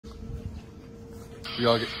We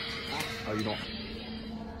all get. Oh, you don't.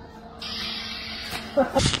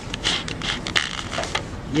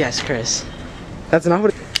 Yes, Chris. That's not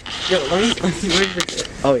what. Yo, let me see.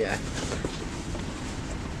 Oh yeah.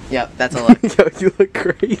 Yep, that's a look. Yo, you look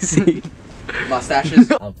crazy.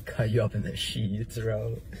 Mustaches. I'll cut you up in the sheets,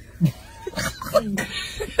 bro.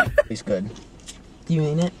 He's good. Do you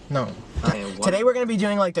mean it? No. Today we're gonna be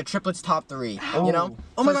doing like the triplets top 3. Ow. You know?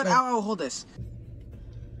 Oh my god! Ow! Hold this.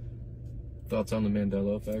 Thoughts on the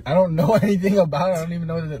Mandela effect? I don't know anything about it. I don't even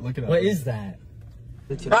know what it. Look it up. What is that?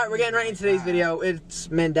 Alright, we're getting right into today's video. It's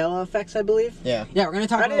Mandela effects, I believe. Yeah. Yeah, we're gonna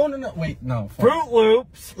talk about. No, no, no. Wait, no. Fruit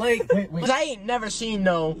Loops. Like, Wait. Cause I ain't never seen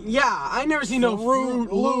no. yeah, I never seen no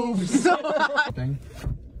Fruit Loops. Thing.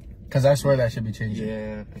 Because I swear that should be changed.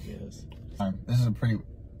 Yeah, I guess. This is a pretty.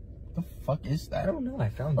 What the fuck is that? I don't know. I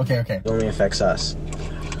found it. Okay, okay. It only affects us.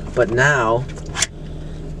 But now,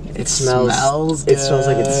 it smells. good. It smells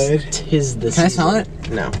like it's tis the Can I season. smell it?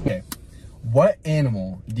 No. Okay. What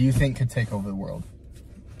animal do you think could take over the world?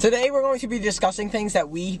 Today we're going to be discussing things that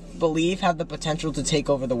we believe have the potential to take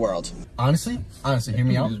over the world. Honestly, hear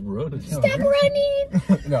me out. Stop running!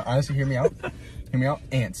 No, honestly, hear me out. Hear me out.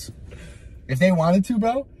 Ants. If they wanted to,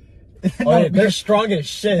 bro. Oh, yeah, they're strong as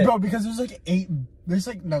shit. Bro, because there's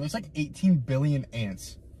like 18 billion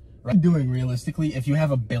ants. Right? Doing realistically, if you have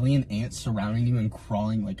a billion ants surrounding you and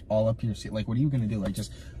crawling like all up your seat, like what are you gonna do? Like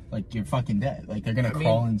just like you're fucking dead. Like they're gonna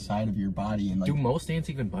crawl inside of your body and like. Do most ants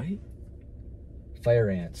even bite?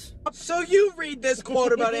 Fire ants. So you read this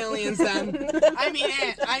quote about aliens then? I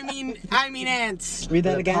mean ants. Read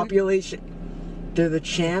that again. Population. They're the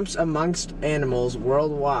champs amongst animals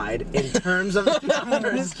worldwide in terms of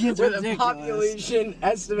numbers, with a population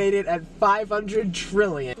estimated at 500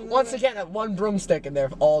 trillion. Once again, at one broomstick and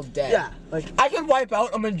they're all dead. Yeah, like I could wipe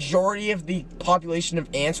out a majority of the population of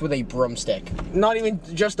ants with a broomstick. Not even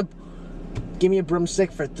just a. Give me a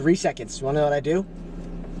broomstick for 3 seconds. You wanna know what I do?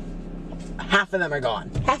 Half of them are gone.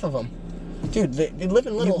 Half of them. Dude, they live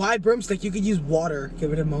in little. Wide broomstick, you could use water. Get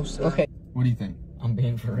rid of most of them. Okay. What do you think? I'm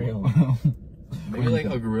being for real. Maybe like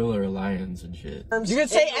a gorilla or lions and shit. You can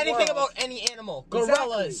say anything about any animal.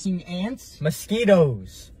 Gorillas. Ants?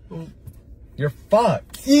 Mosquitoes. You're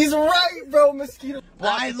fucked. He's right, bro. Mosquito.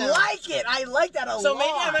 I like it. I like that a lot. So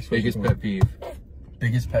maybe I'm Biggest pet peeve.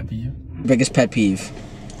 Biggest pet peeve? biggest pet peeve.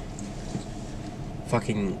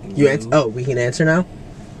 Fucking. You answer. Oh, we can answer now.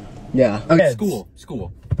 Yeah. Okay.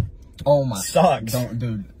 School. Oh my. Sucks. Don't,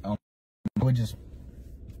 dude. I would just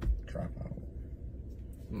drop out.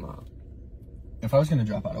 Nah. If I was gonna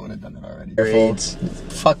drop out, I would have done it already. Grades.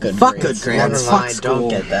 Fuck good. Fuck grades. good grades. Never mind. Fuck Don't school.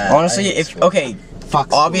 get that. Honestly, if okay, Fuck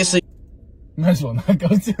school. obviously. Might as well not go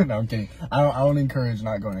to. No, I'm kidding. I don't encourage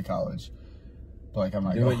not going to college. But like, I'm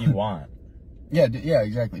not. Do what you want. Yeah, yeah,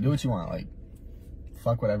 exactly. Do what you want. Like,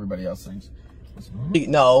 fuck what everybody else thinks.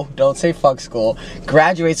 No, don't say fuck school.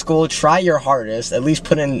 Graduate school, try your hardest, at least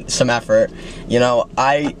put in some effort. You know,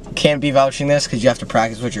 I can't be vouching this because you have to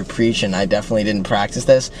practice what you preach, and I definitely didn't practice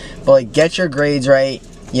this. But like, get your grades right,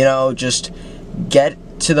 you know, just get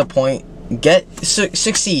to the point,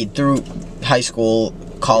 succeed through high school,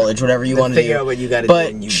 college, whatever you want to do. Figure out what you gotta do.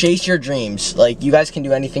 But chase your dreams. Like, you guys can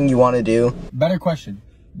do anything you want to do. Better question.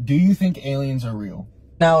 Do you think aliens are real?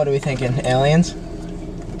 Now, what are we thinking? Aliens?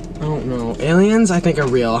 I don't know. Aliens, I think, are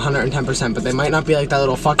real, 110%, but they might not be like that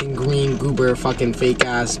little fucking green goober fucking fake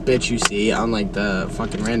ass bitch you see on like the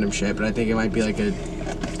fucking random shit, but I think it might be like a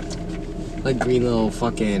green little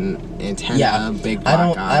fucking antenna, big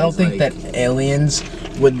black eyes. I don't think that aliens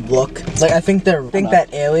would look like. I think that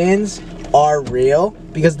aliens are real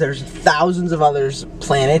because there's thousands of other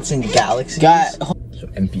planets and galaxies. So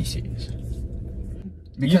NPCs.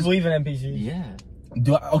 You believe in NPCs? Yeah.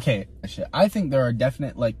 Okay, shit. I think there are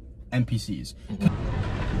definite like NPCs.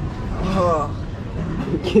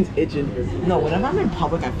 It's itching. No, whenever I'm in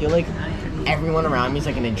public, I feel like everyone around me is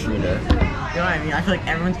like an intruder. You know what I mean? I feel like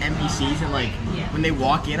everyone's NPCs, and like when they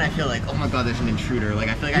walk in, I feel like, oh my god, there's an intruder. Like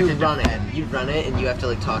I feel like I have to run it. You run it, and you have to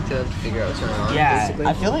like talk to them to figure out what's going on. Yeah, basically.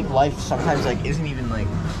 I feel like life sometimes like isn't even like.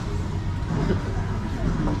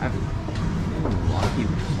 A lot of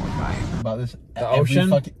people just walk by. About this. The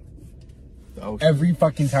ocean? Every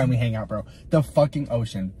fucking time we hang out, bro. The fucking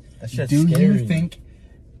ocean. That shit's Do scary. you think?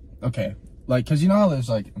 Okay, like, cause you know how there's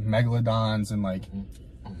like megalodons and like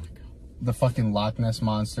the fucking Loch Ness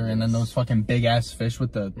monster, and then those fucking big ass fish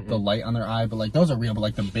with the light on their eye, but like those are real, but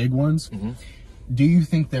like the big ones. Do you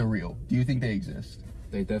think they're real? Do you think they exist?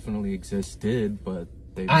 They definitely existed, but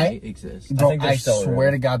they might exist. Bro, think they're I still swear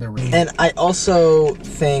real. to God they're real. And I also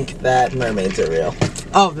think that mermaids are real.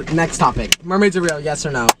 Oh, the next topic. Mermaids are real, yes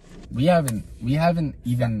or no? we haven't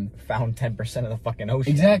even found 10% of the fucking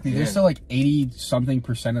ocean. Exactly. There's still like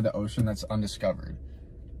 80-something% of the ocean that's undiscovered.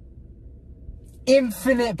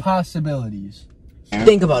 Infinite possibilities.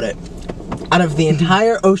 Think about it. Out of the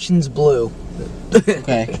entire ocean's blue,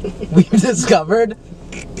 Okay. we've discovered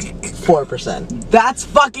 4%. That's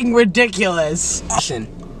fucking ridiculous.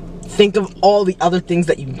 Think of all the other things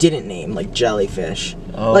that you didn't name, like jellyfish.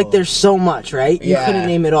 Oh. Like, there's so much, right? You Yeah. couldn't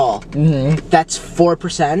name it all. Mm-hmm. That's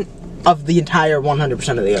 4% of the entire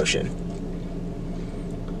 100% of the ocean.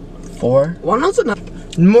 4? One else enough.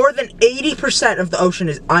 More than 80% of the ocean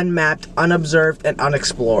is unmapped, unobserved, and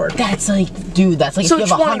unexplored. That's like, dude, that's like So if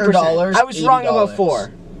you have $100. 20%. I was wrong about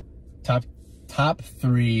 4. Top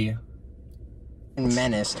 3.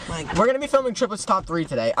 Menace. We're gonna be filming Triplets top 3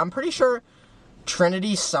 today. I'm pretty sure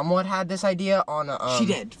Trinity somewhat had this idea on a She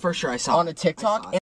did, for sure. I saw on a TikTok.